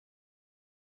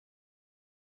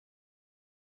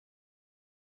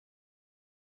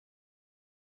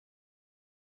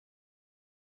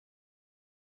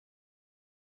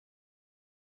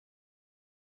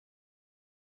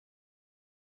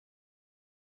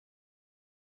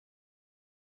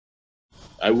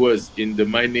I was in the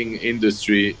mining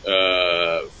industry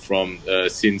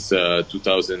since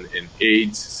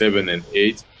 2008, 7 and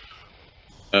 8.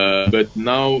 But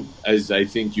now, as I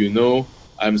think you know,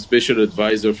 I'm special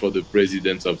advisor for the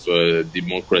President of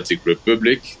Democratic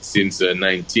Republic since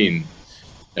 19.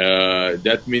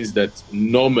 That means that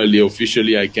normally,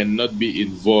 officially, I cannot be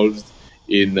involved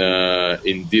in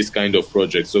this kind of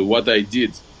project. So what I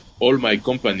did, all my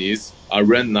companies are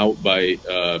run now by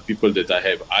people that I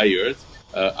have hired.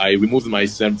 I removed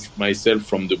myself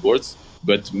from the boards,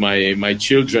 but my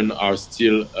children are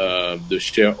still the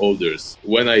shareholders.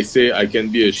 When I say I can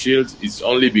be a shield, it's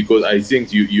only because I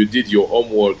think you did your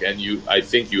homework and I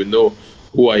think you know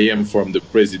who I am from the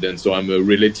president. So I'm a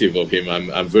relative of him.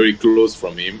 I'm very close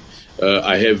from him.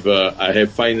 I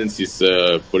have financed his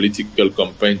political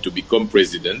campaign to become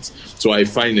president, so I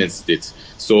financed it.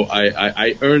 So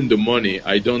I earn the money.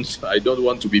 I don't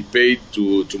want to be paid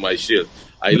to my shield.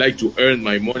 I like to earn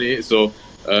my money. So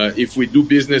if we do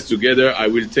business together, I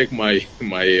will take my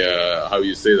how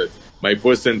you say that, my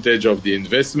percentage of the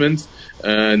investment,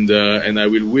 and I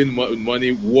will win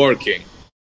money working.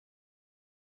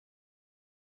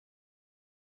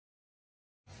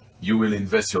 You will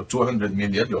invest your 200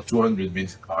 million. Your 200 million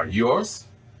are yours.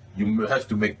 You have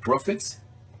to make profits.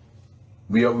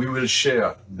 We will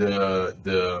share the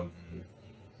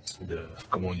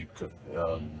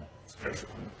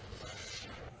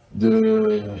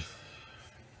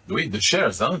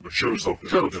shares, huh? The shares of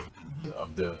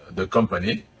the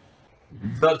company.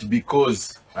 Not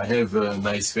because I have a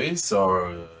nice face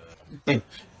or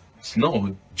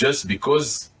no, just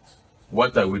because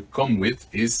what I will come with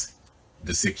is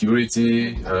the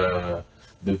security,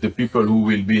 the people who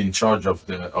will be in charge of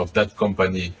that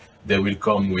company. They will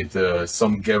come with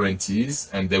some guarantees,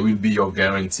 and there will be your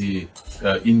guarantee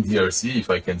in DRC, if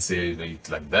I can say it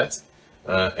like that.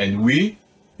 And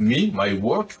my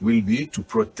work will be to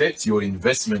protect your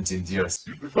investment in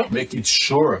DRC. Make it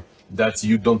sure that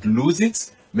you don't lose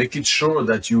it. Make it sure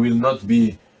that you will not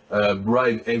be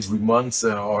bribed every month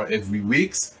or every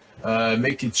week.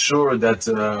 Make it sure that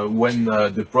when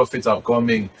the profits are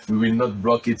coming, we will not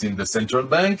block it in the central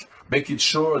bank. Make it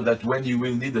sure that when you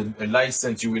will need a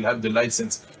license, you will have the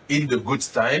license in the good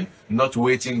time, not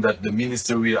waiting that the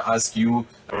minister will ask you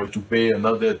to pay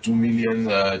another 2 million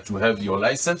to have your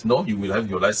license. No, you will have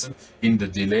your license in the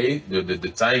delay,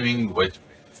 the timing.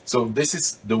 So this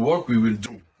is the work we will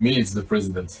do. Me, it's the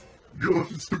president. Yeah,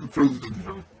 it's the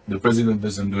president. The president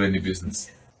doesn't do any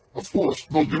business. Of course,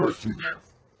 not directly.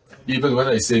 Even when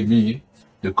I say me,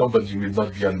 the company will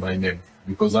not be on my name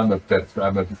because I'm a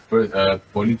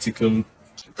political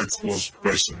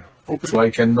person. Okay. So I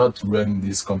cannot run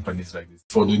these companies like this.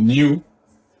 For the new,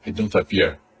 I don't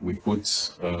appear. We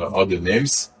put other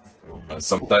names.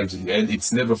 Sometimes, and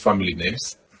it's never family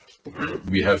names.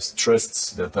 We have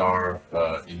trusts that are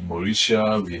in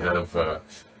Mauritius. We have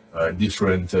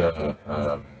different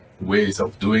ways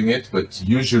of doing it, but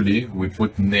usually we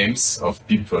put names of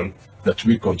people that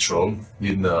we control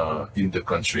in the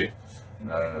country,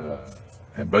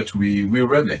 but we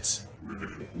run it.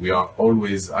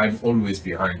 I'm always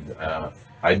behind.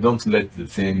 I don't let the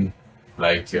thing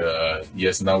like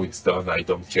yes, now it's done, I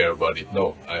don't care about it.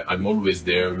 No, I'm always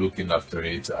there looking after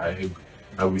it. I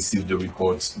receive the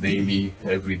reports daily,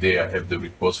 every day. I have the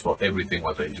reports for everything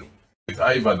what I do. With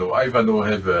Ivano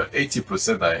have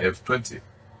 80%, I have 20%.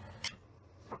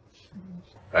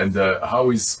 And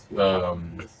how is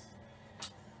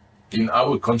in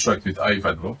our contract with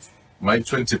Ivano, my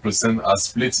 20% are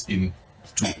split in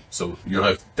two. So you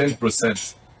have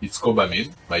 10%, it's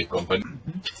Kobamin, my company.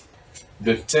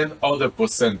 The 10 other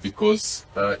percent, because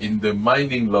in the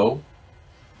mining law,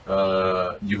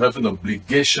 you have an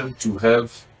obligation to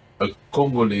have a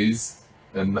Congolese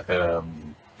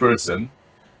person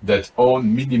that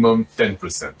own minimum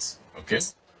 10%. Okay,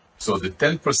 so the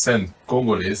 10%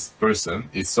 Congolese person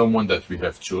is someone that we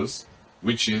have chose,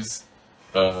 which is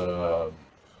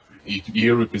he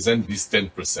represents this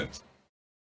 10%.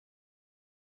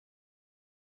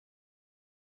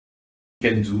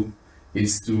 Can do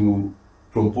is to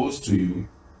propose to you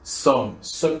some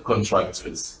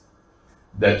subcontractors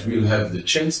that will have the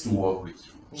chance to work with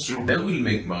you. They will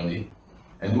make money,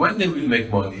 and when they will make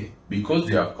money, because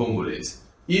they are Congolese,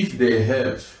 if they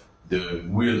have the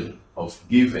will of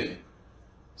giving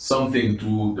something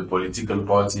to the political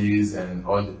parties and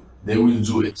all, they will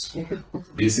do it.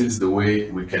 This is the way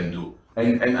we can do.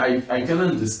 And I can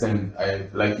understand,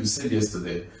 like you said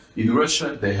yesterday, in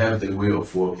Russia, they have the way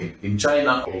of working. In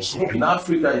China, also. In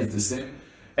Africa, it's the same.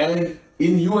 And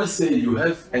in USA, you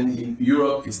have, and in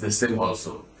Europe, it's the same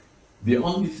also. The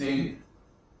only thing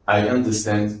I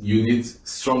understand you need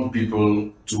strong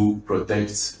people to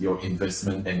protect your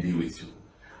investment and be with you.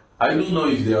 I don't know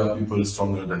if there are people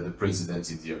stronger than the president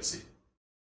in DRC.